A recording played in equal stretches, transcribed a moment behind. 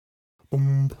þetta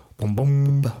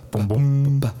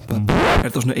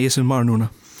svona ASMR núna?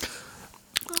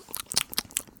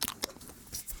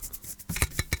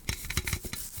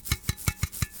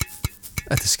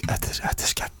 Þetta er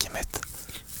skeggið mitt.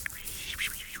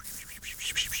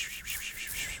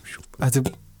 Þetta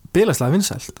er bilaslega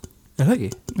vinsælt, er það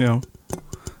ekki? Já.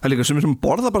 Það er líka sem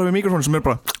borða bara við mikrofónu sem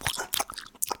bara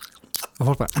og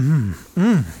fólk bara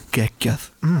geggjað.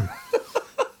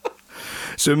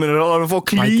 Sumir alveg að fá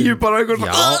klíu bara einhvern.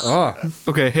 Já,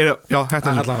 ok, heyra, já, þetta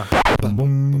er allavega.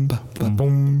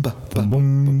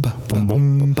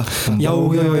 Já,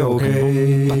 ok.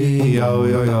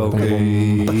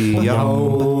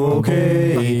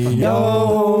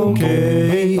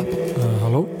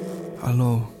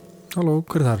 Halló,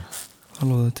 hver er þar?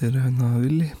 Halló, þetta er hérna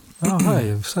Villi. Já, hæ,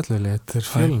 sæll Villi, þetta er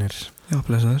Fjölnir. Já,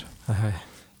 blessaður. Hæ.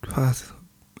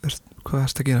 Hvað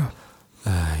ertu að gera?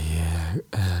 Ég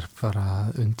er bara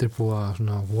að undirbúa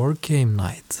svona Wargame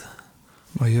Night.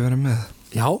 Má ég vera með?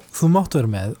 Já, þú máttu vera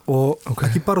með og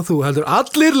ekki bara þú, heldur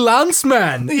allir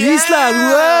landsmenn Ísland,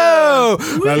 wow!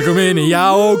 Velkomin í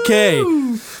Já, ok.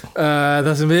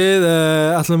 Það sem við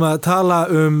ætlum að tala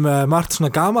margt svona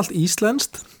gamalt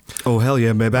íslenskt. Oh, hell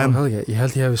yeah, baby. Ég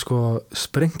held ég hef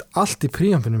sprengt allt í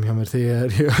príampinum hjá mér þegar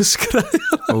ég öskraði.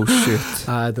 Oh, shit.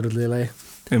 Þetta er alltaf í lagi.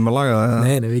 Við erum að laga það?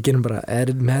 Nei, við gerum bara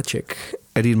Edit Magic.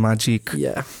 Edit Magic?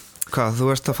 Yeah. Hvað,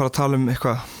 þú ert að fara að tala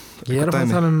eitthvað? Ég er að fara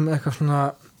að tala eitthvað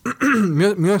svona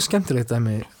mjög skemmtilegt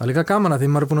dæmi. Það er líka gaman að því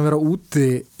maður er búin að vera úti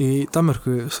í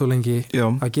Danmörku svo lengi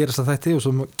að gerast að þætti og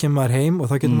svo kemur maður heim og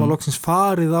þá getur maður loksins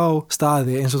farið á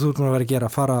staði eins og þú ert búin að vera að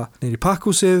gera, fara niður í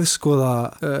pakkhúsið,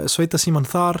 skoða sveitasíman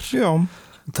þar. Já.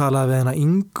 Talaði við hana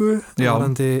Ingu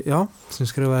sem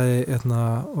skrifaði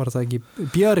var þetta ekki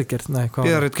Bjarritgerð?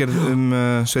 Bjarritgerð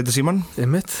sveitasíman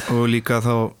og líka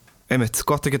þá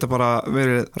gott að geta bara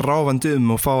verið ráfandi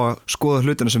og fá að skoða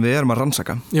hlutina sem við erum að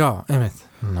rannsaka. Já,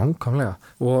 nákvæmlega.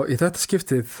 Og í þetta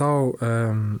skiptið þá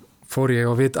fór ég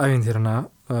á vit ævintýrana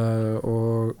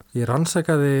og ég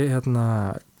rannsakaði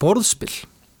borðspil,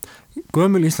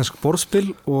 gömul íslensk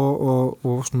borðspil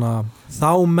og svona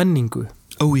þá menningu.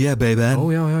 Oh yeah baby.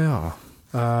 Já.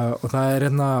 Og það er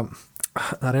það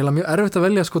er eiginlega mjög erfitt að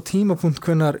velja tímapunkt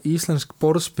hvenær íslensk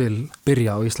borðspil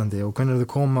byrja á Íslandi og hvenær þau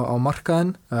koma á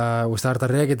markaðinn. Það er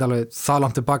þetta rekið alveg það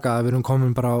langt tilbaka að við erum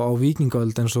komin bara á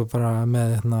víkingaöld eins og bara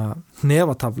með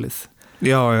hnefataflið í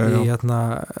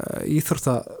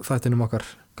íþróttaþættinum okkar,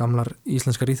 gamlar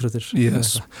íslenskar íþróttir.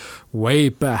 Yes. Way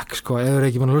back, ef þú er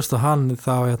ekki búin að hlusta á hann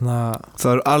þá það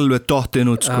er alveg dottin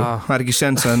út, það er ekki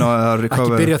sens að ekki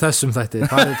byrja þessum þætti,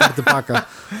 það er tilbaka.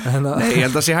 Nei, ég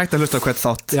held að sé hægt að hlusta á hvert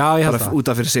þátt. Já, ég held það. Út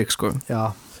af fyrir sig, Já,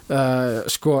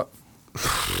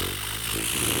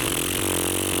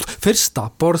 fyrsta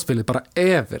borðspilið bara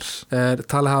ever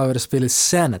talið hafa verið spilið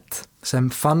Senet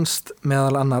sem fannst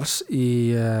meðal annars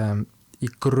í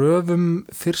gröfum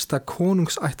fyrsta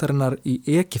konungsættarinnar í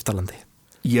Egyptalandi.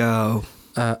 Já.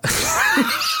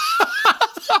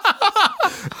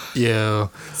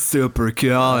 Super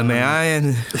cool,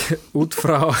 man. Út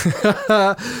frá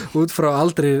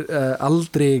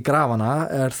aldri grafana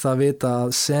er það vita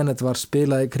að Senet var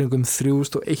spilað í kringum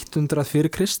 3100 fyrir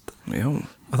Krist. Já.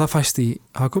 Og það fæst í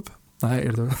Hakup. Nei,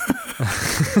 er það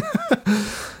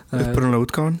upprunalega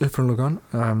útgáfan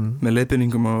með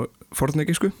leiðbeiningum á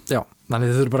fornegypsku. Já, þannig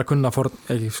þið þurfum bara að kunna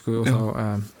fornegypsku og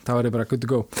þá er ég bara good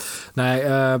to go. Nei,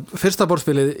 fyrsta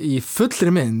borðspilið í fullri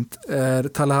mynd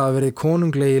talið hafa verið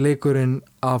konunglegi leikurinn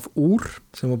af Úr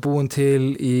sem var búin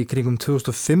til í kringum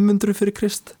 2500 fyrir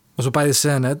Krist og svo bæði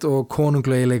Senet og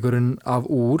konunglegi leikurinn af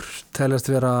Úr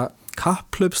teljast vera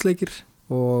kapphlaupsleikir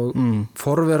og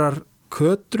forverar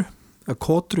Kötru,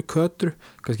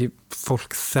 kannski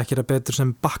fólk þekkir það betur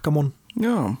sem Backgammon.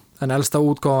 Já. En elsta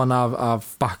útgáfan af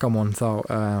Backgammon þá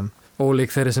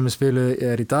ólík þeirri sem spiluð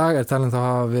í dag talin þá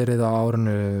hafa verið á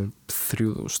árinu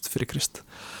 3000 fyrir Krist.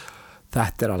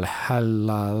 Þetta er alveg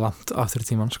hella langt aftur í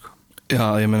tíman, Já,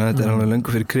 ég meina þetta er alveg löngu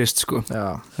fyrir Krist, Já.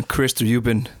 Krist, you've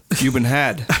been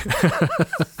had.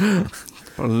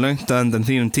 Löngt að undan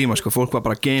þínum tíma, fólk var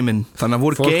bara gaming, þannig að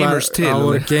voru gamers til. Það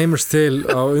voru gamers til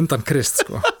á undan Krist,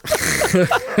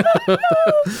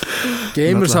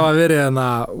 Gamers hafa verið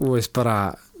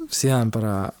bara síðan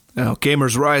bara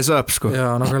gamers rise up,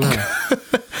 Já, nákvæmlega.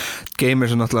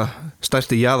 Gamers er náttúrulega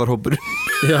stærsti jaðarhópur.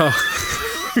 Já.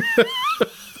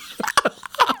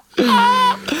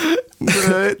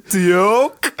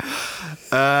 Djók.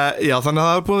 Já, þannig að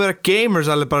það er búin að vera gamers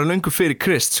alveg bara löngu fyrir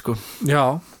Krist,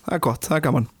 Já. Það er gott, það er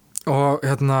gaman. Og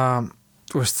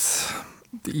þú veist,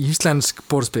 íslensk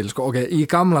borðspil sko, ok, í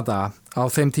gamla daga á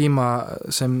þeim tíma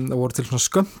sem það voru til svona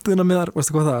skömmtuna miðar,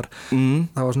 veistu hvað það er?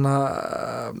 Það var svona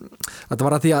þetta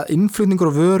var að því að innflutningur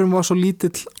og vörum var svo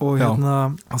lítill og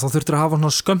þá þurftur að hafa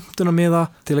svona skömmtuna miða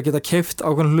til að geta keypt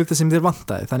ákveðna hluti sem þér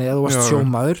vantaði, þannig að þú varst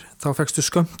sjómaður þá fékkstu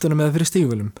skömmtuna miða fyrir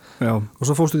stígvélum og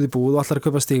svo fórstu út í búð og allar að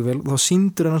kaupa stígvél og þá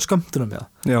sýndur hennan skömmtuna miða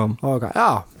og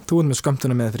þú ert með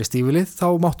skömmtuna með fyrir stígvélið,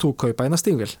 þá mátt þú kaupa eina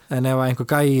stígvél. En ef einhver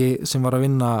gæi sem var að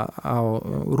vinna á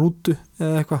rútu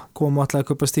eða eitthvað, kom og ætlaði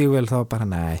að kaupa stígvél, þá bara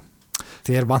nei,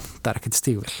 þér vantar ekkert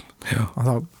stígvél. Og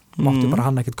þá máttu bara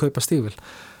hann ekkert kaupa stígvél.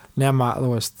 Nema,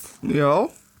 þú veist.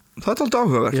 Já, það er alltaf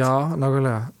áhugavert. Já,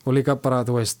 nákvæmlega. Og líka bara,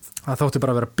 þú veist, það þótti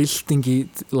bara að vera bylting í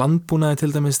landbúnaði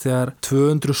til dæmis þegar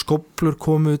 200 skóflur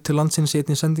komu til landsins í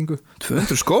einni sendingu.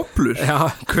 200 skóflur?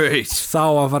 Já, Great. Þá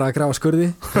að fara að grafa skurði,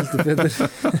 heldur betur.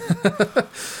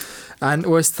 En,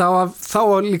 þú veist, þá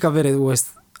var líka verið, þú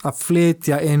veist, að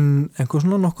flytja inn einhver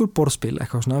svona nokkur borðspil,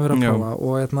 eitthvað svona að vera að prófa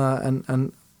og en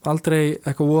aldrei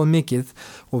eitthvað voða mikið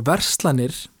og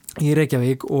verslanir í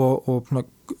Reykjavík og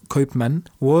kaupmenn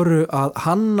voru að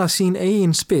hanna sín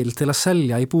eigin spil til að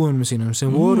selja í búðunum sínum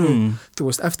sem voru, þú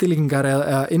veist, eftirlíkingar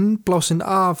eða innblásin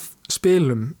af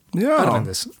spilum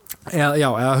erlendis.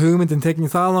 Eða hugmyndin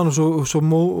tekin þaðan og svo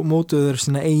mótuðu þeir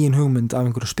sína eigin hugmynd af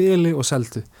einhverju spili og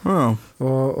seldu.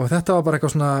 Og þetta var bara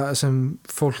eitthvað svona sem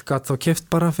fólk gat þá keypt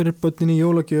bara fyrir börnin í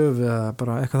jólagjöf eða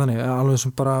bara eitthvað þannig, alveg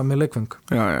sem bara með leikfeng.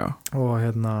 Og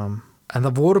en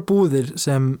það voru búðir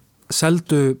sem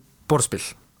seldu borðspil.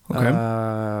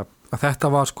 Að þetta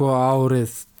var sko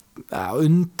árið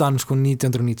undan sko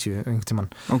 1990 einhvern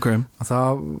tímann. Og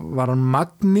það var hann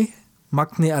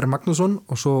Magni R. Magnússon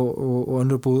og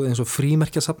önnur búð eins og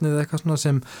frímerkjasafnið eða eitthvað svona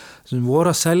sem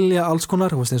voru að selja alls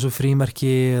konar, eins og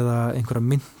frímerki eða einhverja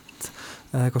mynd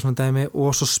eða eitthvað svona dæmi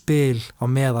og svo spil á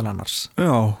meðal annars.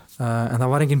 En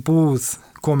það var engin búð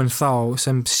komin þá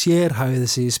sem sérhæfði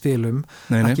sig í spilum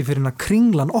ekki fyrir að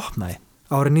Kringlan opnaði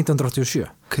árið 1987.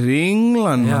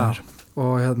 Kringlan? Já,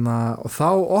 og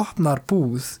þá opnar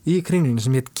búð í Kringlunni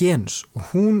sem hét Genus og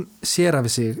hún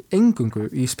sérhæfði sig engungu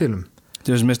í spilum.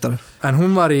 En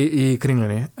hún var í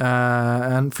Kringlunni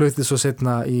en fluttið svo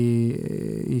setna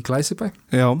í Glæsibæ.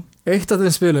 Eitt af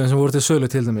þeim spilum sem voru til sölu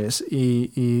til dæmis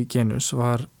í Genus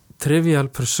var Trivial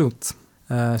Pursuit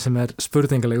sem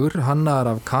spurningalegur, hannaðar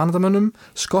af Kanadamönnum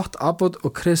Scott Abbott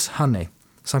og Chris Haney.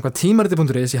 Samkvæmt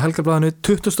tímariti.is í Helgablaðinu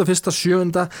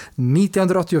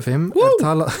 21.7.1985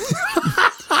 talað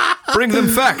Bring them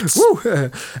facts!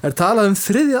 Talað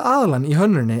þriðja aðlan í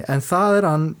hönnunni en það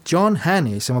hann John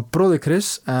Haney sem var bróðir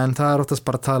Chris en það oftast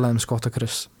bara talað Scott og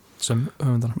Chris sem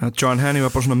höfundana. John Haney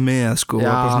var bara svona með sko,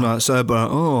 var bara svona, sagði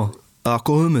bara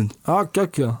góð hugmynd.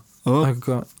 Geggja.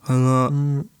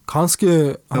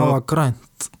 Kannski hafa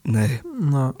grænt. Nei.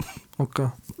 Ok.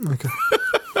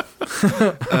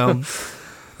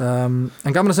 En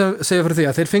gaman að segja fyrir því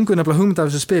að þeir fengu nefnilega hugmynd af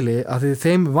þessu spili að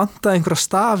þeim vantaði einhverja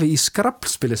stafi í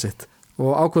Scrabble-spilið sitt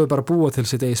og ákveðu bara að búa til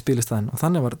sitt eigi spilistæðin og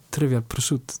þannig var Trivial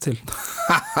Pursuit til.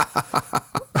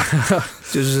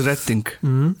 Þessi redding.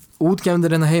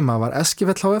 Útgefundur hérna heima var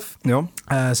Eskifell HF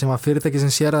sem var fyrirtæki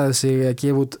sem séraði sig að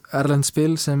gefa út erlend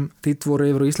spil sem þýtt voru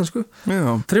yfir á íslensku.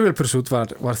 Trivial Pursuit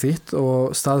var þýtt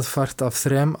og staðfært af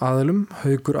 3 aðilum,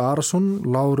 Haukur Arason,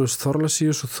 Lárus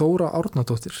Þorlasius og Þóra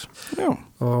Árnadóttir.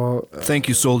 Thank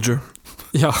you, soldier.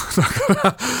 Já.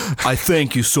 I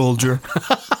thank you, soldier.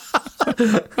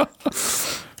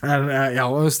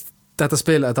 Þetta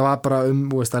spil, þetta var bara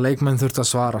að leikmenn þurfti að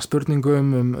svara spurningum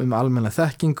almenna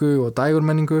þekkingu og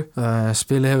dægurmenningu.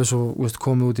 Spilið hefur svo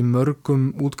komið út í mörgum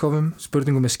útgáfum,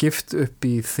 spurningum skipt upp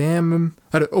í þemum.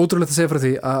 Það ótrúlegt að segja frá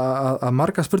því að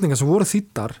margar spurningar sem voru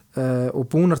þýddar og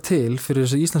búnar til fyrir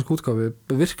þessu íslensku útgáfu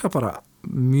virka bara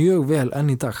mjög vel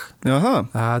enn í dag.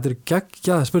 Þetta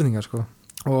geggjaðar spurningar sko.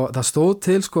 Og það stóð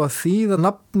til sko að þýða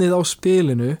nafnið á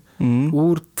spilinu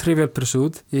úr Trivial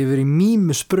Pursuit yfir í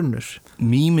Mímusbrunnur.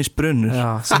 Mímusbrunnur?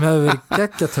 Já, sem hefur verið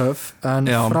geggjatöf en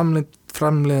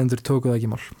framleiðendur tóku það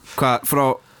ekki mál. Hvað, frá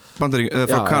Bandarík,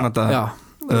 frá Kanada? Já.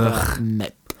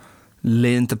 Nei.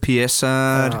 Leiðinda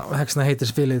pjessar. Hexna heitir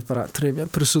spilið bara Trivial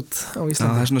Pursuit á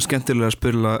Íslandi. Það svona skemmtilega að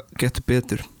spila Getur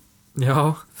betur.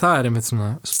 Já, það einmitt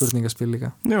svona spurningaspil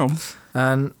líka. Já.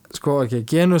 En sko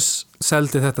Genus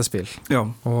seldi þetta spil. Já.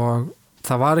 Og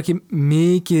það var ekki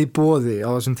mikið í boði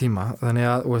á þessum tíma, þannig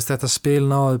að þetta spil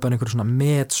náði bara einhverjum svona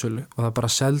metsölu og það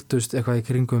bara seldust eitthvað í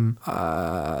kringum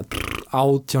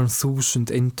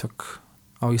 18.000 eintök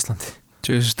á Íslandi.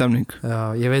 Þessi stemning.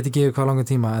 Já, ég veit ekki hvað langur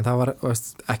tíma en það var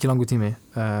ekki langur tími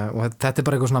og þetta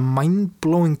bara eitthvað svona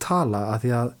mind-blowing tala að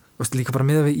því að líka bara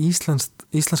miðað við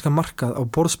íslenska markað á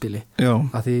borðspili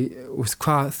að því,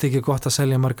 hvað þykir gott að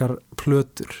selja margar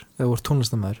plötur eða voru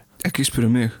tónlistamæður? Ekki spyrja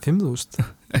mig 5.000?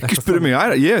 Ekki spyrja mig,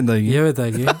 ég veit það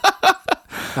ekki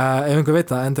ef einhver veit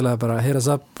það, endilega bara hit us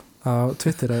up á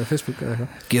Twitter eða Facebook eða eitthvað.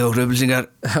 Gefa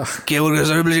okkur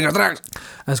þessar upplýsingar strax.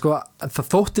 En sko, það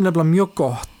þótti nefnilega mjög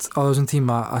gott á þessum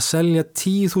tíma að selja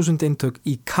 10.000 eintök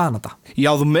í Kanada.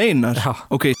 Já, þú meinar? Já.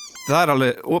 Ok, það er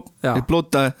alveg, ég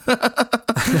blótaði.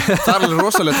 Það er alveg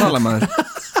rosalega tala maður.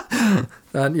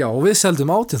 En já, við seldum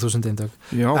 80.000 eintök.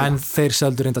 Já. En þeir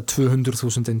seldu reynda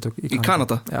 200.000 eintök í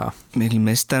Kanada. Já. Mikil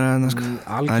meistara,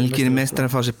 algjörði meistara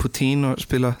að fá sér Putin og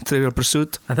spila Trivial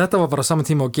Pursuit. En þetta var bara saman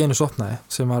tíma og Genus opnaði,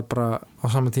 sem var bara á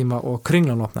saman tíma og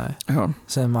Kringlan opnaði,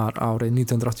 sem var árið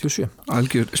 1987.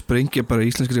 Algjör sprengja bara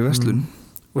íslenskri verslun.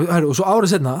 Og svo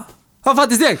árið setna, þá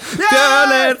fattist ég.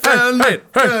 Fjölnir.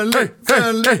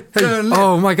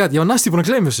 Oh my god, ég var næst í búin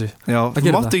að gleyma þessu. Já,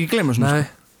 þú mátti ekki gleyma þessu. Nei.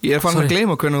 Ég er fann að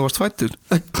gleyma hvernig þú varst fættur.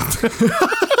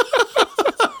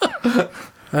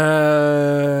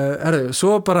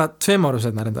 Svo bara 2 árum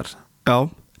setna reyndar. Já.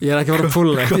 Ég er ekki að vera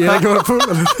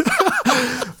púlulegt.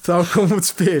 Þá kom út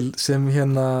spil sem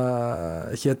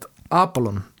hét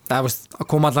Apollon. Það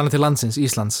kom allan til landsins,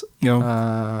 Íslands,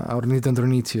 árið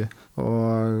 1990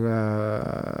 og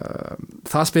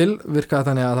það spil virkaði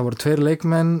þannig að það voru 2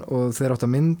 leikmenn og þeir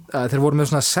voru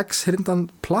með svona 6 hrindan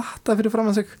platta fyrir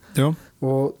framan sig. Já.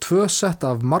 Og 2 sett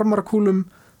af marmarakúlum,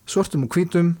 svörtum og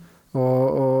hvítum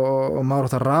og maður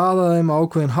átt að raða þeim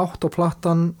ákveðin hátt á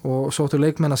plattan og svo áttu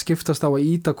leikmenn að skiptast á að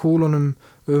íta kúlunum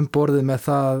borðið með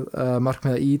það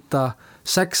markmið að íta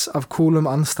 6 af kúlum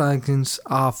andstæðingins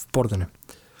af borðinu.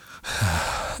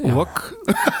 Ok,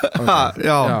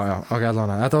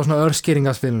 allavega þetta var svona örskýring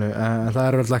af spilinu en það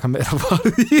er verið eitthvað meira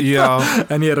farið í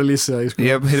en ég er að lýsa það sko.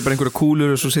 Ég heyri bara einhverja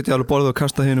kúlur og svo setja ég alveg borðið og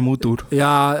kasta hennum út úr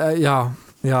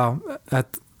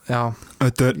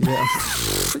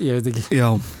ég veit ekki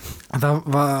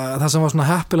það sem var svona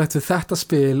heppilegt við þetta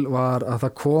spil var að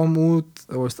það kom út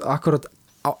akkurat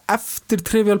á eftir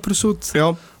Trivial Pursuit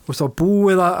þá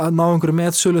búið að ná einhverju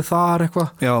metsölu þar eitthvað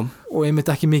og einmitt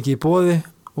ekki mikið í boði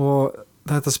og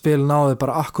þetta spil náði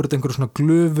bara akkurat einhverju svona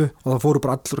glöfu og það fóru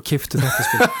bara allur og keyptu þetta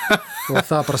spil og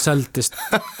það bara seldist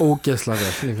ógeðslega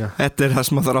vel líka. Þetta er það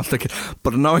sem maður þarf alltaf ekki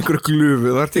bara ná einhverju glöfu,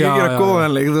 það ert ekki að gera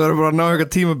góðanleik, þú verður bara að ná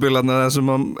einhverja tímabil það sem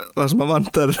að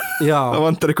vantar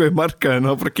eitthvað í markaðin og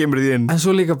þá bara kemur því inn. En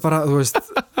svo líka bara, þú veist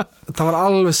það var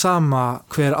alveg sama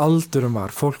hver aldurum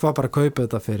var, fólk var bara að kaupa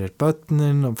þetta fyrir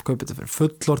börnin og kaupa þetta fyrir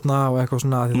fullorðna og eitthvað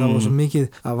svona því það var svo mikið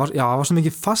það var svo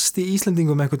mikið fast í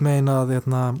Íslendingum einhvern megin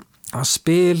að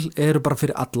spil eru bara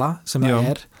fyrir alla sem það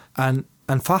er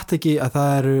en fatt ekki að það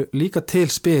eru líka til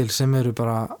spil sem eru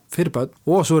bara fyrir börn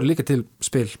og svo eru líka til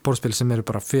borðspil sem eru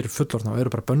bara fyrir fullorðna og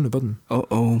eru bara bönnu börnum.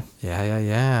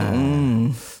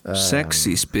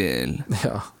 Sexy spil.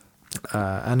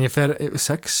 En ég fer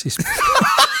sexy spil.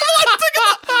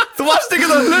 Þú varst ekki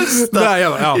að hlusta. Já,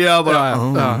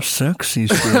 sexy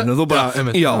spil og þú bara,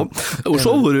 og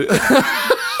svo voru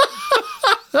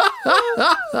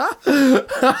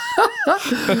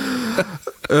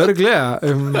Örugglega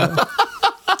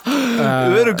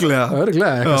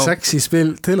eitthvað sexy spil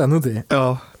til að núti.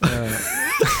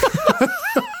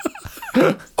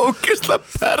 Ógeðslega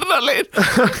perralegir.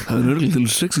 Það er örugglega til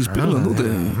sexy spil að núti.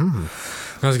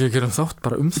 Kannski ekki gerum þátt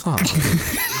bara það.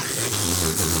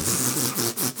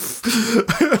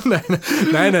 Nei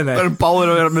Það er báður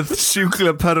að vera með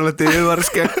sjúklega perralegt yfir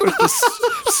skekk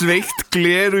sveikt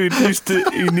gleru í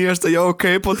nýjasta Já ok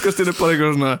podcastinu bara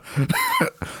eitthvað svona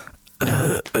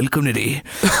velkomnir í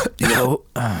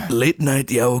late night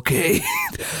Já ok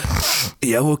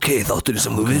Já ok þátturinn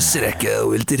sem þú vissir ekki að þú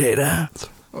vildir heyra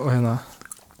og hérna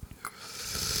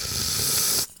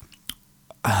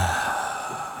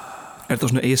Er það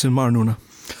svona ASMR núna?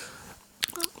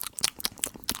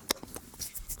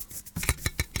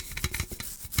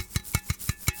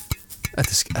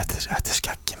 Þetta er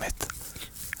skeggi mitt.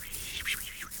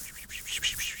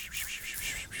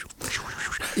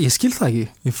 Ég skil það ekki,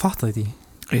 ég fatt það ekki.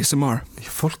 ASMR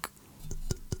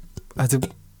þetta er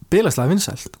bilagslega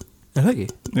vinsælt, er það ekki?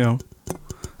 Já,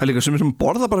 það er líka sem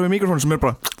borða bara við mikrofónu sem er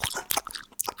bara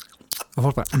og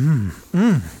fólk bara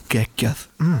geggjað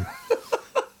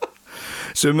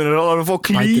sem er að fá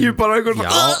klíu bara eitthvað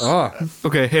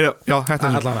ok, heyra, já, þetta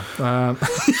er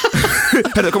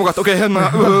herðu, koma gott, ok, hérna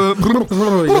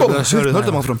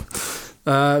hörðum áfram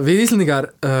við Íslendingar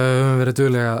höfum verið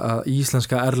duglega að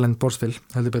íslenska erlend borðspil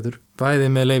heldur betur, bæði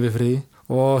með leyfi fyrir því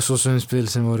og svo spil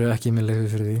sem voru ekki með leyfi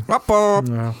fyrir því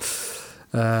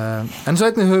En svo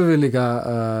einnig höfum við líka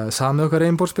samið okkar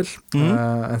einborðspil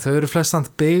en þau eru flestant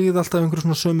byggð alltaf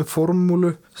einhverjum svona sömu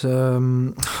formúlu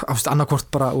sem annarkvort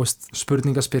bara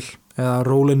spurningaspil eða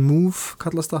roll and move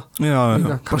kallast það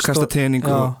bara kasta tening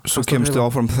og svo kemstu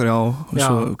áfram 3 og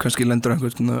svo kannski lendur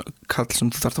einhvern kall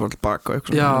sem þú þarft að fara tilbaka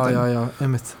já,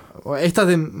 einmitt og eitt af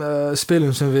þeim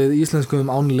spilum sem við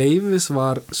íslenskuðum án leifis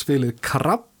var spilið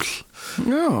Krabl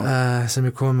sem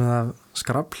er komið af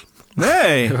Skrabl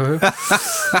Nei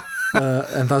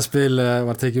en það spil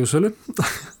var tekið úr sölu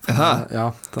já,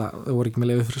 það voru ekki með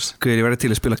leyfi fyrir þess Guður, ég verði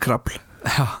til að spila Krabl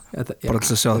bara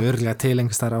til að sjá það örgulega til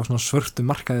einhvers þar á svona svörtu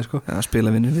markaði sko.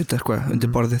 spilavinnir vita eitthvað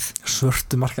undir borðið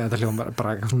svörtu markaði, þetta hljóma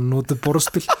bara eitthvað svona nótu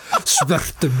borðspil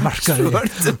svörtu markaði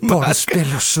borðspil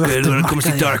og svörtu markaði komast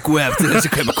í dark web til þess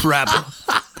að kemur Krabl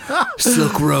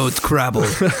Silk Road Krabl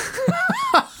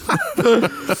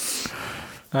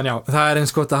en já, það er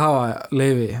eins gott að hafa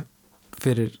leyfi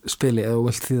fyrir spili eða þú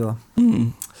vilt þýða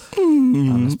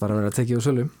annars bara verið að tekið úr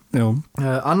sölu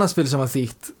annað spil sem var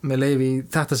þýtt með leyfi í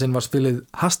þetta sinn var spilið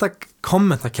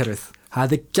 #kommentakerfið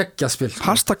það er geggjað spil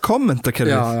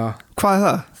 #kommentakerfið? Já. Hvað er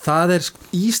það? Það er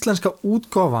íslenska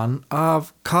útgáfan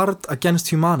af Card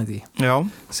Against Humanity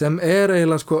sem er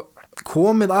eiginlega sko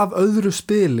komið af öðru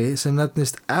spili sem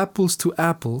nefnist Apples to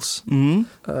Apples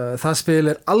það spil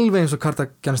er alveg eins og Card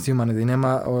Against Humanity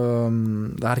nema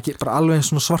það er ekki bara alveg eins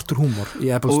svona svartur húmor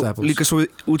í Apples to Apples og líka svo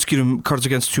við útskýrum Card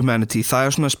Against Humanity það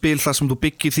er svona spil þar sem þú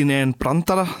byggir þín einn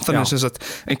brandara þannig að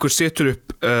einhver setur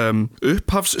upp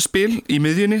upphafsspil í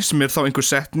miðjunni sem er þá einhver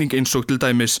setning eins og til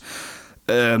dæmis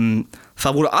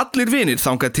það voru allir vinir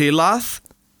þangað til að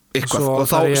eitthvað og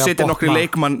þá setja nokkri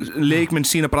leikmenn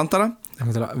sína brandara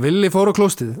Villi fór á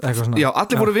klóstið já,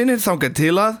 allir voru vinir þangað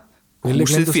til að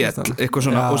húsið féll eitthvað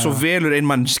svona og svo velur ein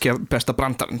mannskja besta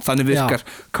brandaran þannig virkar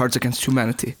Cards Against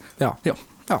Humanity já,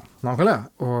 nákvæmlega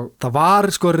og það var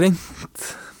sko reynt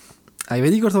ég veit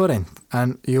ekki hvort það var reynt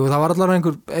en jú, það var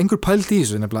allavega einhver pælt í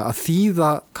þessu nefnilega að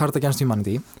þýða Card Against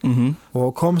Humanity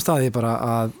og komst að því bara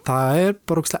að það er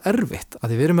bara ógeðslega erfitt að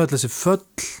því við erum öll þessi föll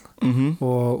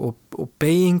og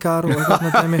beygingar og eitthvað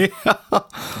svona dæmi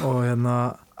og hérna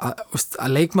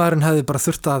að leikmaðurinn hefði bara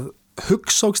þurft að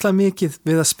hugsa ógeðslega mikið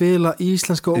við að spila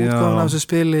íslenska útgáfuna af þessu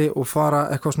spili og fara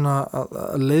eitthvað svona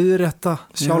að leiðrétta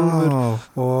sjálfur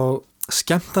og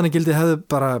skemmtanagildi hefði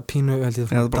bara pínu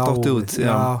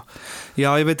já,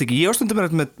 ég veit ekki, ég ástundum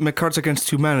með Cards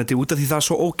Against Humanity út af því það er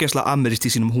svo ógeðslega amerist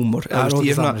í sínum húmor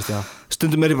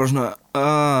stundum er ég bara svona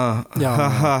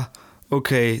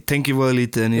ok, tengi voða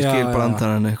lítið en ég skil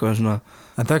brandarann eitthvað svona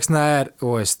en textina er,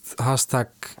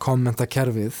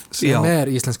 #kommentakerfið sem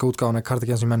er íslenska útgáfuna Card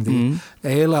Against Humanity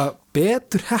eiginlega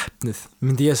betur heppnuð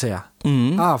myndi ég segja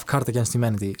af Card Against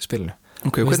Humanity spilinu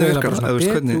hvernig virkar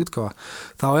það?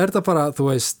 Þá er það bara, þú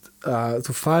veist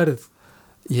þú færð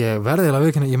ég verði eiginlega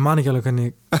viðkynna, ég man ekki alveg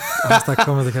hvernig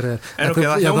 #kommentakerfið er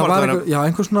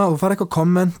einhver svona, þú færð eitthvað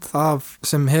komment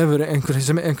sem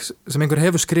einhver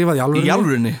hefur skrifað í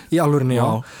alvörunni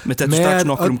með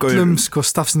öllum sko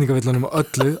stafsendingavillunum og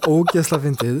öllu ógeðslega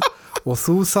fyndið og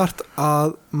þú þarft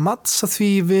að mattsa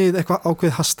því við eitthvað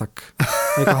ákveð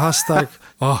hashtag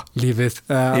lífið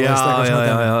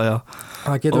já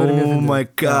oh my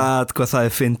god, hvað það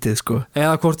er fyndið sko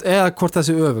eða hvort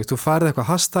þessi öfugt þú færið eitthvað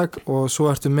hashtag og svo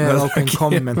ertu með ákveðin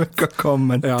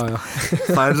komment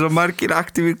það er svo margir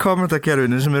aktífir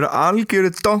kommentakerfinu sem eru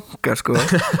algjöru donkar sko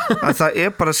að það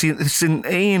er bara sín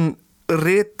ein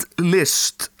rit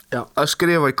list að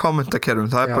skrifa í kommentakerfum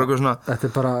það er bara eitthvað svona þetta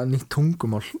er bara nýtt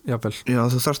tungumál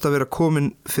þú þarfst að vera komin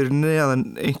fyrir neðan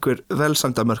einhver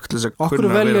velsæmdamörk til þess að okkur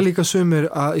velja líka sumir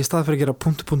að í stað fyrir að gera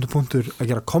punktur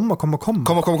að gera komma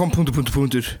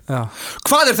punktur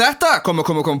hvað er þetta?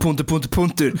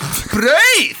 Punktur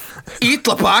brauð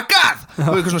illa bakað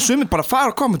og eitthvað svona sumir bara fara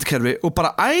á kommentakerfi og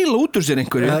bara æla út úr sér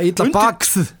einhverju illa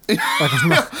bakð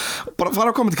bara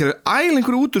fara á kommentakerfi æla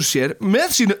einhverju út úr sér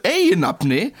með sínu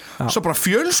eiginnafni svo bara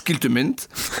fjölskyldumynd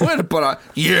og er bara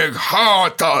ég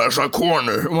hata þessa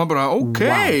konu og maður bara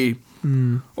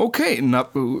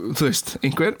þú veist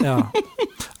einhver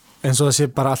en svo það sé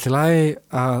bara allt í lagi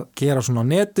að gera svona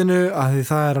á netinu að því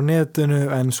það er á netinu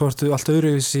en svo ertu allt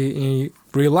öðruvísi í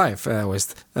real life eða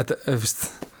veist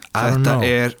þetta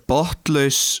er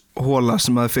botlaus hóla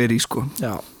sem maður fer í sko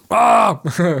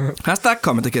hashtag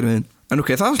kommentakerfið en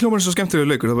ok, það hljómar svo skemmtilega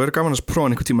leikur það verður gaman að prófa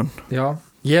einhver tíman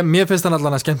mér finnst það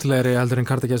allan að skemmtilegri heldur en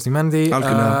Card Against Humanity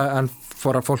en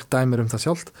fóra fólk dæmir það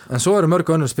sjálft en svo eru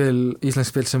mörg önnur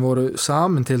íslensk spil sem voru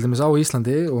saman til dæmis á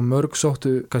Íslandi og mörg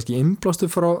sóttu kannski innblástu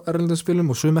frá erlendum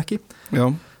spilum og sum ekki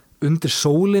Undir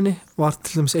sólinni var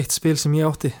til dæmis eitt spil sem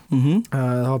ég átti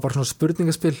það var bara svona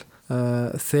spurningaspil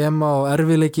þema og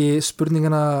erfiðleiki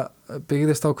spurningana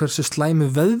byggðist á hversu slæmu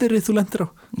veðrið þú lendir á.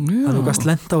 Þannig að þú gast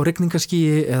lenda á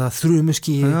rigningaskýi eða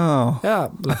þrumuskýi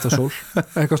lenda á sól,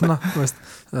 eitthvað svona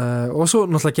og svo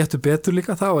náttúrulega Getur betur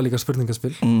líka, það var líka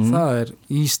spurningaspil. Það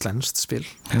íslenskt spil.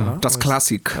 Das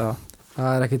Classic.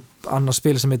 Það ekkit annað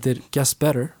spil sem heitir Guess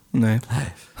Better. Nei.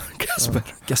 Guess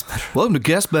Better. Welcome to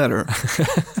Guess Better.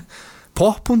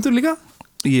 Pop-punktur líka?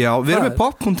 Já, við erum með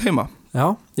pop-punkt heima.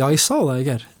 Já, ég sá það í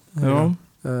gær.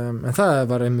 En það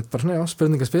var einmitt bara svona,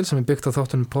 spurningaspil sem byggt á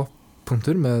þáttunum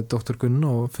pop-punktur með Dr. Gunn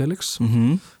og Felix.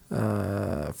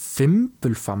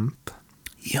 Fimbulfamb.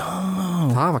 Já.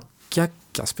 Það var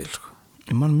geggjaspil, sko.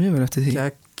 Ég man mjög vel eftir því.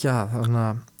 Geggjað, það var svona,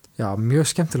 mjög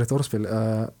skemmtilegt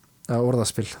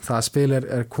orðaspil. Það spil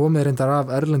komið reyndar af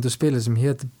erlendu spili sem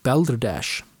hét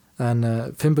Balderdash. En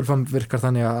Fimbulfamb virkar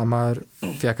þannig að maður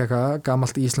fekk eitthvað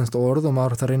gamalt íslenskt orð og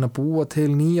maður átti að reyna að búa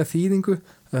til nýja þýðingu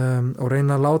og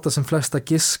reyna að láta sem flesta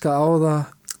giska á það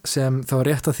sem þá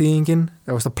rétta þýðingin,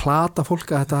 eða að plata fólk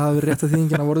að þetta hafi rétta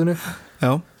þýðingin á orðinu.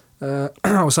 Já.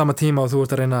 Á sama tíma og þú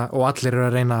ert að reyna, og allir eru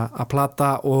að reyna að plata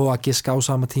og að giska á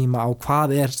sama tíma á hvað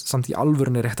samt í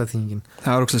alvörunni rétta þýðingin.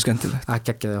 Það ógeðslega skemmtilegt. Það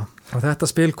geggjað, já. Og þetta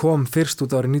spil kom fyrst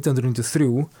út árið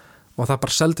 1993 og það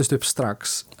bara seldist upp strax.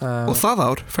 Og það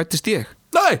ár fættist ég.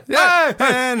 Nei! Já,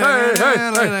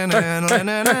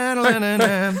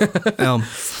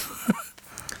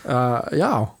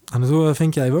 þannig að þú hefði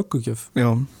fengið það í vöggugjöf. Já,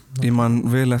 ég man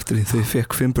vel eftir því þegar ég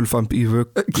fekk Fimbulfamb í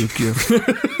vöggugjöf.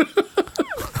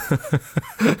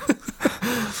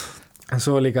 En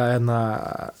svo líka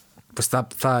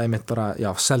það mitt bara,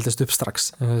 seldist upp strax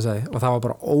og það var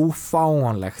bara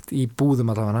ófáanlegt í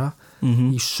búðum allavega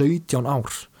í 17 ár.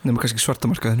 Nefnum kannski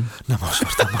svartamarkaðinum.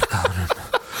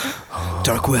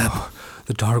 Dark web.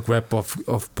 The dark web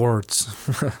of boards.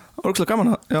 Ógeðslega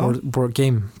gaman að board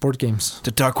games. The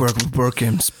dark web of board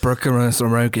games. Board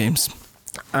games.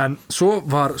 En svo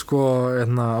var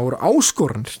voru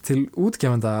áskorunir til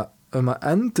útgefenda að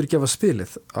endurgefa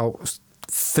spilið á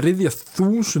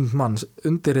 3.000 manns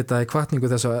undirritaði hvatningu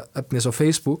þessu efnis á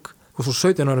Facebook og svo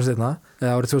 17 ára setna,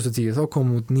 eða árið 2010, þá kom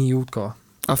út ný útgáfa.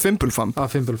 Af Fimbulfamb?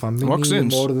 Af Fimbulfamb, í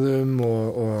nýjum orðum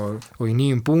og í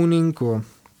nýjum búning og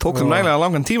tók það nægilega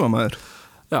langan tíma, maður.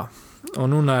 Já, og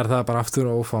núna það bara aftur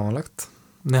ófáanlegt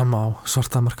nema á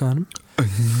svartamarkaðinum.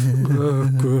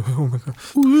 Oh my god.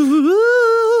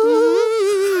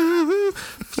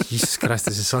 Jesus Christ,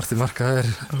 þessi svarti markaður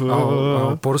á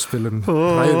borðspilum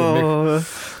ræður mig.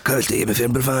 Hvað viltu ég með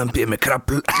Fimbulfamb, ég með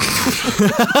krabbl?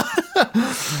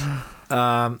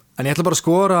 En ég ætla bara að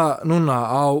skora núna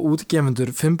á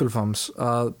útgefendur Fimbulfambs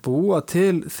að búa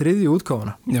til 3.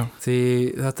 útgáfuna. Já. Því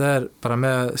þetta bara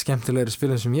með skemmtilegri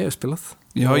spilin sem ég hef spilað.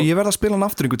 Já, ég verð að spila hann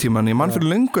aftur einhver tíma en ég mann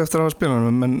fyrir löngu eftir að spila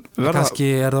hann, men kannski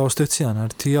það á stutt síðan,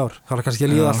 það 10 ár. Það kannski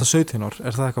að líða alltaf 17 ár,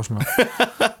 það eitthvað svona?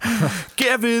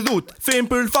 Gefið út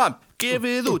Fimbulfamb,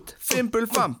 gefið út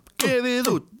Fimbulfamb, gefið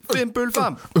út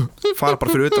Fimbulfamb. Fara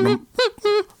bara fyrir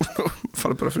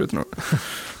utan og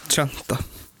tjanta.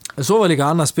 En svo var líka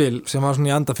annað spil sem var svona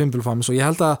í anda Fimbulfambs og ég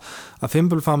held að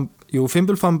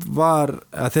Fimbulfamb var,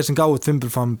 að þeir sem gáðu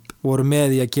Fimbulfamb voru með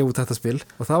í að gefa út þetta spil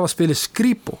og það var spilið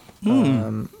Skribo.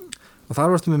 Og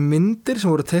þar varstu með myndir sem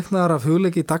voru teiknaðar af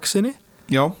hugleiki í dagsinni.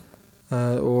 Já.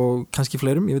 Og kannski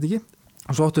fleirum, ég veit ekki.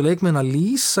 Og svo áttu leikmenn að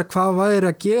lýsa hvað væri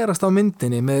að gerast á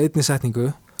myndinni með einni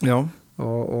setningu. Já.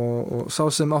 Og sá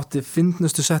sem átti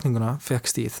fyndnustu setninguna fekk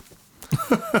stíð.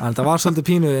 En það var svolítið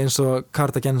pínu eins og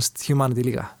Card Against Humanity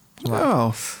líka. Já.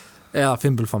 Eða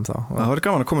Fimbulfamb þá. Það var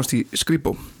gaman að komast í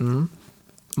Skribo.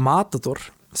 Matador,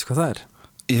 veistu hvað það er?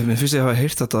 Mér finnst ég að hafa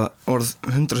heyrt þetta orð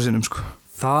 100 sinnum sko.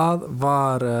 Það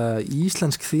var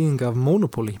íslensk þýðing af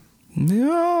Monopoly.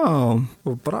 Já.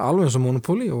 Og bara alveg eins og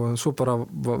Monopoly og svo bara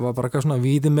var bara eitthvað svona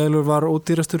Víðimeglur var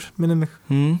ódýrastur minnum mig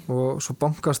og svo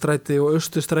Bankastræti og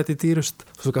Austurstræti dýrust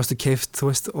og svo gastu keypt, þú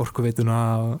veist, Orkuveituna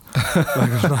og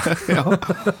eitthvað svona. Já.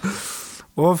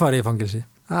 Og farið í fangilsi.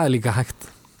 Það líka hægt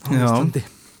á Íslandi.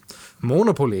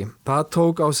 Monopoly, það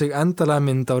tók á sig endalega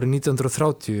mynd árið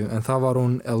 1930 en það var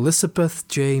hún Elizabeth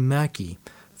J. Magie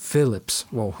Phillips.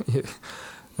 Wow,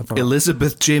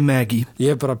 Elizabeth J. Magie.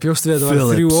 Ég bara bjóst við að það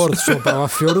var 3 orð svo bara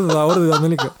var 4. orðið að mig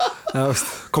líka.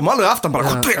 Kom alveg aftan bara.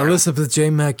 Elizabeth J.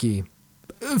 Magie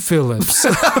Phillips.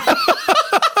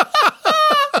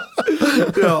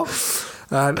 Já.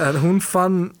 En hún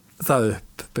fann það upp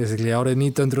basically árið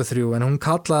 1903 en hún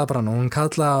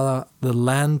kallaði það The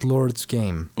Landlord's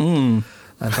Game. En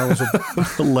það var svo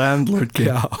The Landlord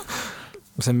Game. Já,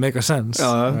 sem make a sense.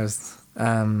 Já.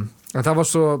 En það var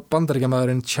svo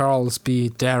bandaríkjamaðurinn Charles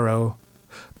B.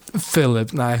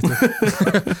 Philip, nei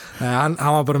hann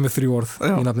var bara með 3 orð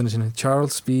í nafninu sínu,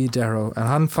 Charles B. Darrow, en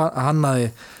hann hannaði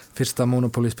fyrsta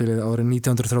Monopoly-spilið árið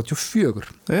 1934.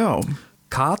 Já.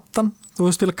 Katan, þú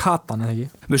hefur spilað Katan, eða ekki?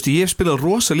 Veistu, ég hef spilað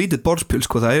rosa lítið borðspil,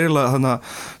 sko, það eiginlega þannig að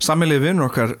sammeilegi vinnur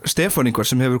okkar Stefán Ingvar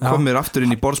sem hefur komið aftur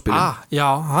inn í borðspilin. Já,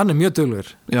 hann er mjög duglegur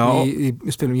í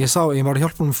spilum. Ég var að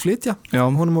hjálpa honum að flytja,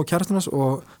 honum og kærastunars,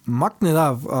 og magnið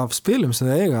af spilum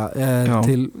sem það eiga er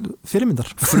til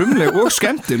fyrirmyndar. Frumleg og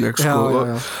skemmtileg,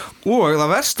 sko. Og það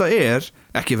versta er,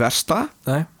 ekki versta,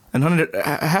 en hann er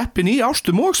heppinn í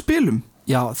ástum og spilum.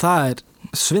 Já, það er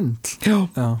svindl. Já.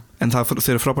 En þeir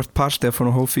eru frábært par, Stefán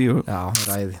og Hófi og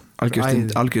ræði.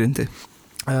 Algjör indi.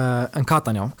 En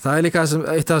Katan, já. Það er líka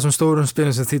eitt af þessum stórum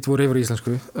spilum sem þýtt voru yfir í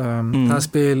íslensku. Það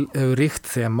spil hefur ríkt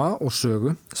þema og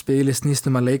sögu. Spilið snýst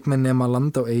að leikmenn nema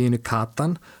landa á eyjunni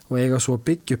Katan og eiga svo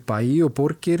byggja upp bæi og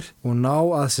borgir og ná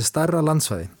að sér stærra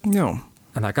landsvæði. Já.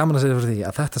 En það er gaman að segja fyrir því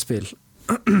að þetta spil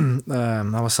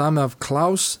það var samið af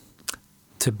Klaus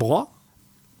Tibor.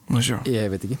 Ég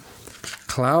veit ekki.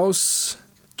 Klaus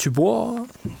Tuber.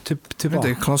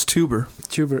 Klaus Tuber,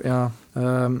 já.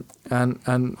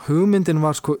 En hugmyndin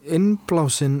var sko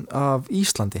innblásin af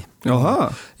Íslandi.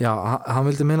 Jaha. Já, hann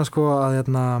vildi meina sko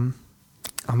að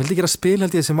hann vildi gera spil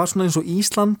held ég sem var svona eins og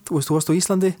Ísland, og þú varst á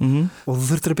Íslandi og þú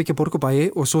þurftir að byggja borg og bæi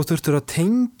og svo þurftir að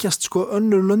tengjast sko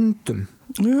önnur löndum,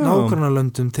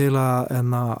 nágrannalöndum til að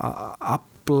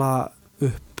afla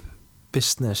upp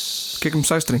business. Gegnum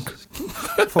sæstring.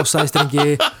 Fá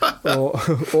sæstringi og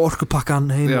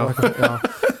orkupakkan heim og eitthvað.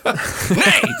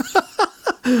 Nei!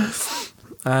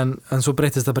 En svo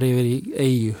breytist það bara yfir í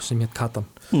eyju sem hétt Katan.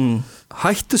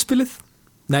 Hættuspilið?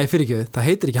 Nei, fyrir ekki, það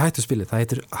heitir ekki hættuspilið, það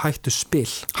heitir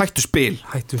hættuspil.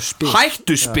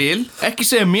 Hættuspil? Ekki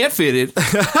segja mér fyrir.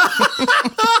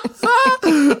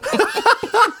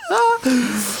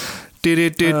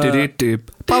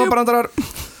 Páfabarandarar.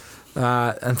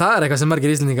 En það er eitthvað sem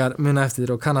margir íslendingar muna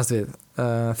eftir og kannast við.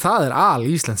 Það er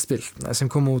al-íslenskt spil sem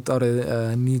kom út árið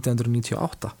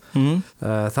 1998.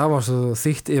 Það var svo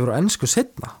þýtt yfir á ensku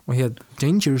seinna og hér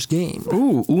Dangerous Game.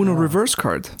 Uno reverse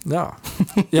card. Já,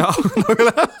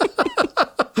 nákvæmlega.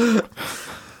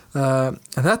 En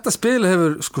þetta spil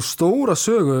hefur sko stóra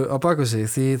sögu á bakvið sig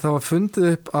því það var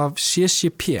fundið upp af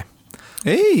CCP.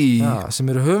 Sem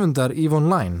eru höfundar EVE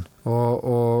Online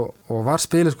og var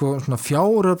spilið sko svona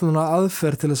fjáröfluna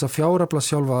aðferð til þess að fjáröfla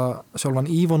sjálfan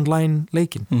EVE Online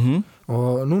leikinn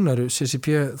og núna eru CCP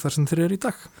þar sem þeir eru í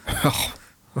dag.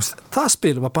 Og það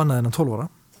spil var bannað innan 12 ára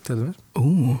til þess.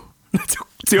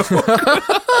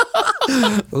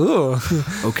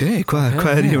 Ok,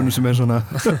 hvað er í honum sem er svona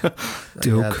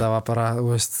djók? Það var bara, þú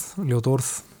veist, ljót orð.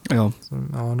 Já.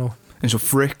 Eins og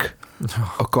frick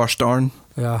og gosh darn.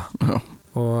 Já.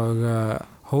 Og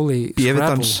holy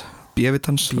Bjevitans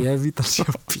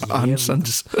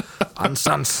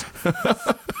Ansans.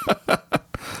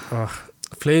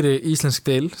 Fleiri íslensk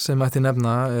spil sem ætti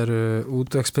nefna eru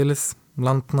útvegsspilið,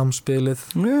 landnámsspilið,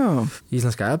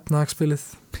 íslenska efnahagsspilið.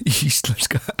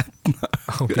 Íslenska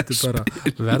efnahagsspilið?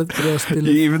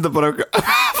 Verðbréfaspilið. Ég mynda bara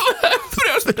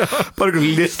einhvern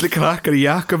litli krakkar í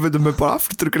jakkafötum með bara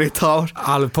aftur greitt hár.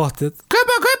 Alveg pottið.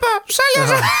 Kaupa, selja.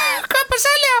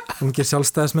 Ungir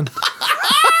sjálfstæðismenn.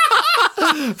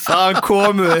 Það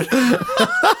komuður.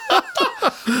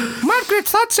 Margaret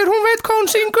Thatcher, hún veit hvað hún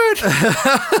syngur.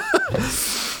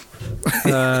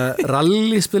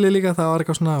 Rallyspilið líka, það var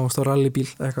eitthvað svona, og stóð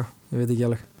rallybíl eitthvað, ég veit ekki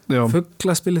alveg.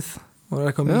 Fuglaspilið, og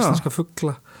eitthvað með íslenska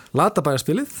fugla.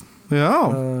 Latabæjarspilið.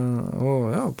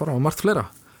 Og bara margt fleira.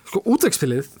 Sko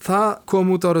útvegsspilið, það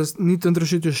kom út árið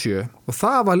 1977 og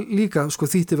það var líka sko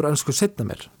þýtt yfir ensku seinna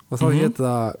mér og þá hét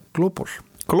það Global.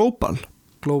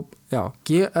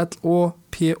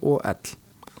 G-L-O-P-O-L.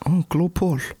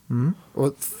 Global. Og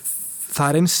það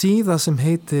er einn síða sem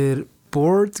heitir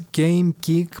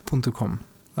boardgamegeek.com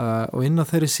og inn á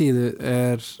þeirri síðu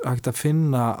er hægt að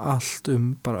finna allt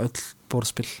bara öll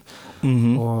borðspil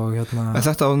og Er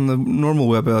þetta á normal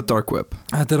web eða dark web?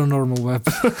 Þetta er á normal web.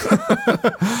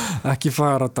 Ekki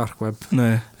fara dark web.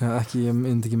 Nei. Ekki, ég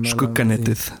myndi ekki meðlega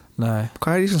Skugganettið. Nei.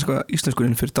 Hvað er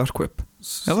íslenskurinn fyrir dark web?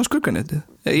 Já, það er skugganettið.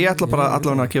 Ég ætla bara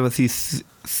allavega að gefa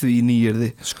því nýjirði.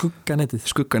 Skugganettið.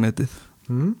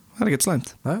 Það er ekkert slæmt.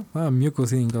 Nei, það er mjög góð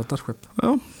þýðing á dark web.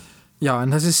 Já,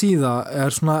 en þessi síða er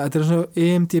svona, þetta er svona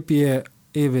EMDB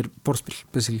yfir borðspil,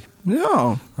 basically.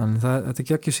 Já. Þannig þetta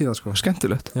er ekki síða, sko.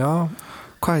 Skemmtilegt. Já.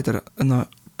 Hvað heitir það?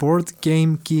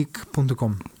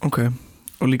 Boardgamegeek.com. Ok,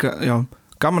 og líka,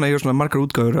 gaman að ég svona margar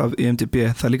útgáfur af EMDB.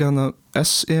 Það er líka þannig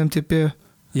SEMDB.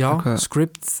 Já,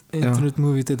 Script Internet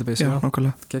Movie Database. Já,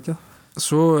 nákvæmlega. Geggjað.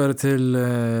 Svo eru til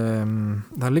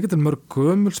það er líka til mörg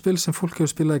gömulspil sem fólk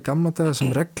hefur spilað í gamla daga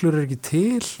sem reglur ekki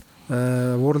til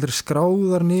voru aldrei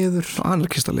skráðar niður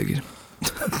anarkistaleikir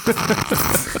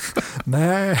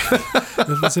Nei,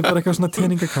 það sé bara eitthvað svona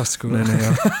teningakast sko. Nei,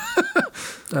 já.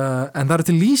 En það eru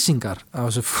til lýsingar á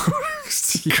þessu fólk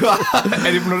Hvað?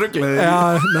 Er ég búin að rugla þig? Já,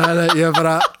 nei, ég er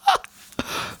bara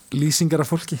lýsingar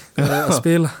af fólki að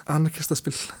spila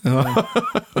anarkistaspil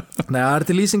Nei, það er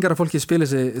til lýsingar af fólki að spila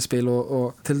þessi spil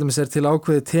og til dæmis er til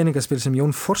ákveðið teningaspil sem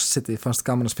Jón Forseti fannst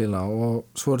gaman að spila og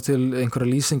svo er til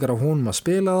einhverja lýsingar af honum að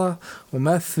spila það og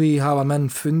með því hafa menn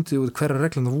fundið út hverja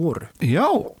reglum það voru Já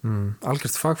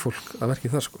Algjört fagfólk að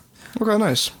verki það sko Ok,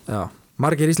 nice Já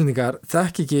Margir Íslendingar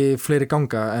þekki ekki fleiri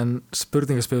ganga en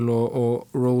spurningaspil og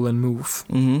roll and move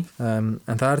en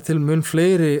það er til mun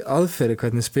fleiri aðferði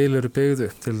hvernig spil eru byggð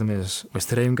upp til dæmis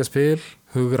hreyfingaspil,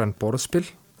 hugræn borðspil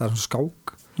það er svona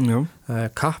skák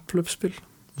kapplöpspil,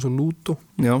 svo lúdó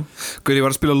Já, ég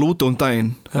var að spila lúdó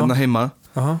daginn hérna heima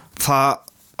það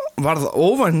var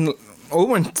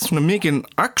óvænt svona mikið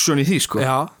aksjón í því sko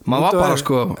maður var bara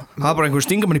sko, það var bara einhver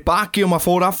stinga mann í baki og maður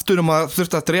fór aftur og maður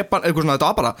þurfti að drepa eitthvað svona, þetta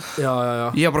var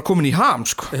bara ég var bara komin í ham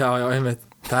sko Já, einmitt,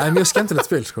 það er mjög skemmtilegt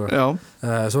spil sko svo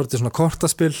er þetta svona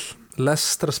kortaspil,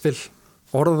 lestraspil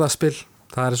orðaspil,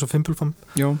 það er eins og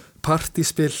fimbulfamb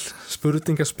partíspil,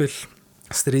 spurningaspil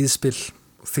stríðspil,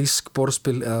 þýsk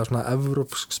borðspil eða svona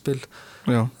evrópsk spil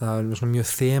það er svona mjög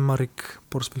themarík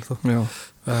borðspil þá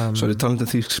Sorry, talandi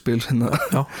þýsk spil hérna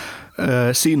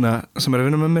Sína sem er að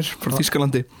vinna með mér frá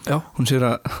Þýskalandi hún sér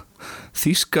að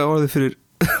þýska orðið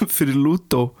fyrir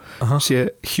Ludo sé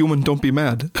human don't be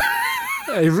mad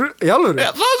Í alvöru?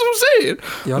 Það er sem hún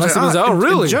segir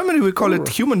really? In Germany we call it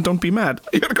human don't be mad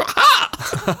Ég er að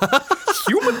ha?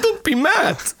 Human don't be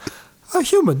mad A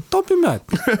human don't be mad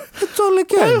It's only a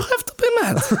game You have to be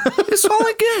mad It's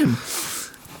only a game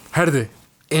Herðu,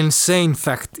 insane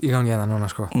fact í gangi hérna núna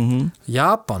sko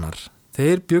Japanar,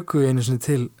 þeir bjuggu einu sinni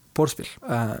til borðspil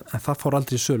en það fór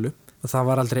aldrei í sölu og það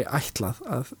var aldrei ætlað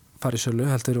að fara í sölu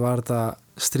heldur var þetta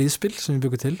stríðspil sem við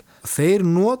bjuggu til þeir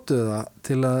notuðu það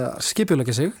til að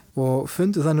skipuleggja sig og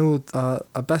fundu þannig út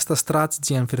að besta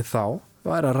strategían fyrir þá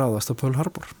var að ráðast á Pearl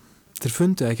Harbor þeir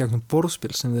fundu það í gegnum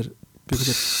borðspil sem þeir bjuggu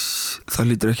til Það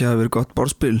lítur ekki að vera gott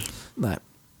borðspil Nei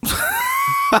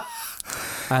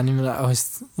En ég meina,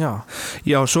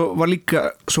 Já, svo var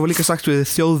líka sagt við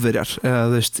þjóðverjar eða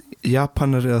þú veist,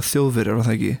 Japanar eða þjóðverjar var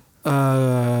það ekki?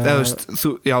 Eða þú veist,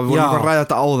 við vorum bara að ræða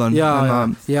þetta áðan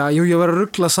ég var að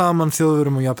rugla saman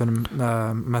þjóðverjum og Japanum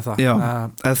með það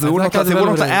Þeir voru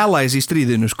náttúrulega allies í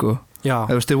stríðinu sko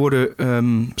Eða þeir voru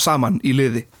saman í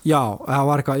liði það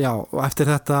var eitthvað, og eftir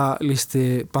þetta lýsti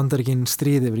Bandaríkin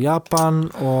stríði yfir Japan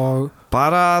og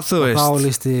bara þú veist þá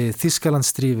lýsti Þýskaland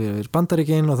stríði yfir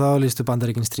Bandaríkin og þá lýstu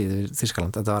Bandaríkin stríði yfir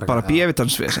Þýskaland bara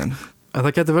bjevitansvesen En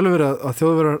það getur vel verið að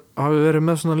þjóðverjar hafi verið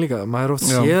með svona líka maður er oft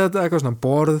séð þetta eitthvað svona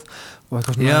borð og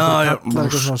eitthvað svona,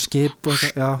 eitthvað svona skip og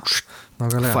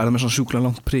eitthvað færið með svona sjúklega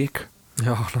langt prík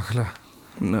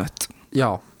nött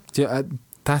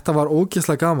þetta var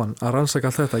ógeðslega gaman að rannsaka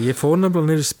allt þetta ég fór nefnilega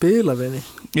niður í spilavinni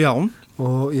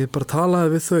og ég bara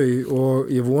talaði við þau og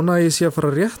ég vona að ég sé að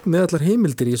fara rétt með allar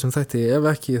heimildir í þessum þætti ef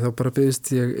ekki þá bara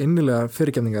byggðist ég innilega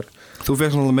fyrirgefningar Þú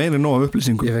fekk svona meiri nóg af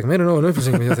upplýsingum Ég fekk meiri nóg af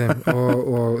upplýsingum hjá þeim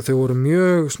og þau voru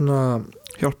mjög svona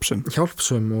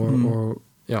hjálpsum og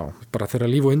bara þeirra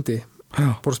líf og yndi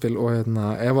borðspil og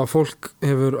ef að fólk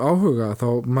hefur áhuga þá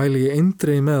mæli ég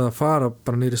eindreið með að fara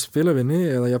bara niður í spilavinni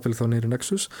eða jafnvel þá niður í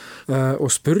Nexus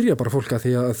og spurja bara fólk að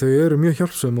því að þau eru mjög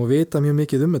hjálpsum og vita mjög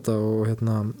mikið þetta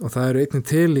og það eru einnig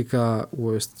til líka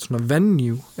svona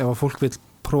venue ef að fólk vil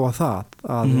prófa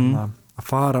það að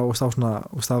fara og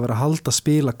það vera að halda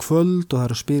spila kvöld og það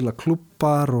eru spila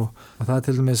klubbar og það er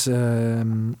til dæmis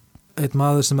einn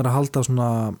maður sem er að halda svona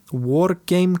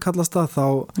wargame kallast það þá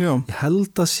ég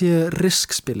held að sé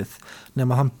riskspilið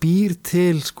nema hann býr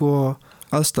til sko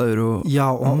aðstæður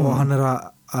og hann er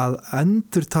að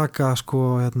endurtaka sko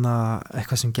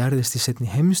eitthvað sem gerðist í seinni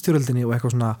heimstyrjöldinni og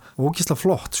eitthvað svona ógeðslega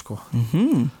flott sko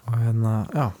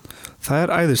og það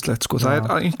er æðislegt sko það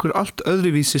er einhver allt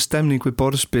öðruvísi stemning við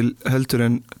borðspil heldur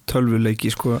en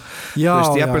tölvuleiki sko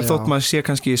jafnvel þótt maður sé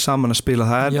kannski saman að spila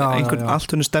það er einhver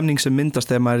allt önnur stemning sem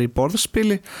myndast þegar maður er í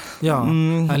borðspili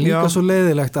en líka svo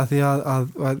leiðilegt að því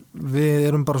að við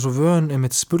erum bara svo vön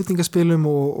einmitt spurningaspilum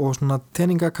og svona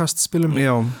teningakastspilum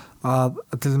að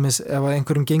til dæmis ef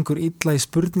einhverjum gengur illa í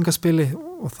spurningaspili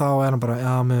og þá er hann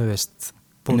bara, mér veist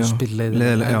borðspil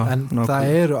en það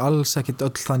eru alls ekkit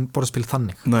öll borðspil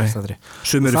þannig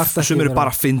sum eru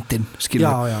bara fyndin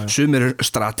sum eru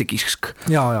strategísk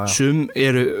sum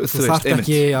eru þú þarft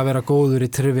ekki að vera góður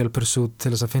í Trivial Pursuit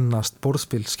til þess að finnast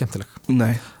borðspil skemmtileg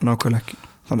nei, nákvæmlega ekki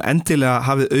þannig endilega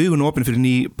hafið augun opin fyrir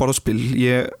ný borðspil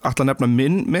ég ætla að nefna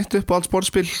mitt upp á alls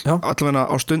borðspil allavega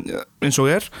á stund eins og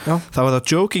það var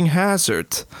það Joking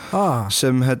Hazard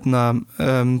sem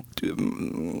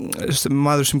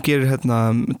maður sem gerir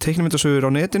teiknimyndasögur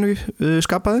á netinu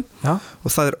skapaði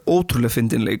og það ótrúlega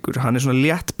fyndinn leikur hann svona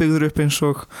léttbyggður upp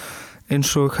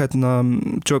eins og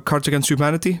Cards Against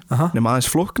Humanity nema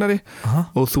aðeins flóknari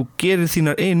og þú gerir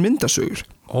þínar ein myndasögur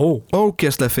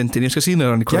ógeðslega fyndin, ég skal sýna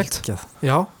þér hann í kvöld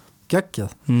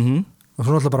geggjað og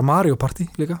svo náttúrulega bara Mario Party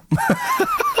líka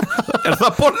Er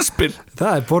það borðspil?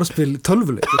 Það borðspil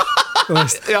tölvuleikur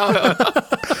Já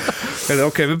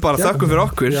ok, við bara þakkum fyrir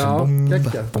okkur Já,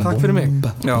 geggjað, takk fyrir mig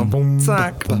Já,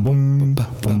 takk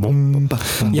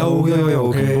Já, ok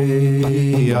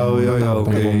Já,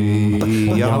 ok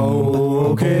Já,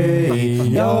 ok